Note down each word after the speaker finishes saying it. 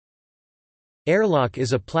Airlock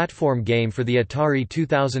is a platform game for the Atari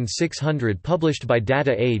 2600 published by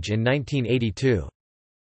Data Age in 1982.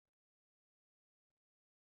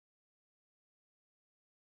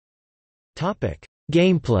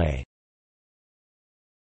 Gameplay.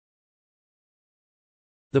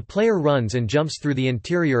 The player runs and jumps through the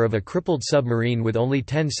interior of a crippled submarine with only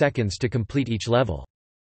 10 seconds to complete each level.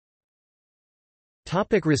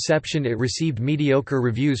 Reception. It received mediocre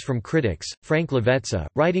reviews from critics. Frank Lavezza,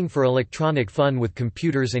 writing for Electronic Fun with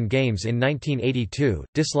Computers and Games in 1982,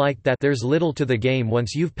 disliked that there's little to the game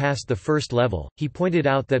once you've passed the first level. He pointed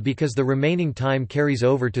out that because the remaining time carries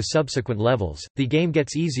over to subsequent levels, the game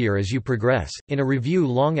gets easier as you progress. In a review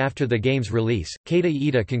long after the game's release, Keita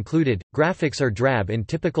Iida concluded, "Graphics are drab in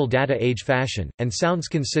typical Data Age fashion, and sounds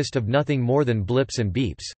consist of nothing more than blips and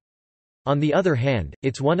beeps. On the other hand,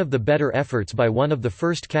 it's one of the better efforts by one of the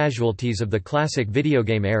first casualties of the classic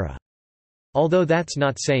videogame era." Although that's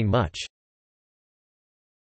not saying much.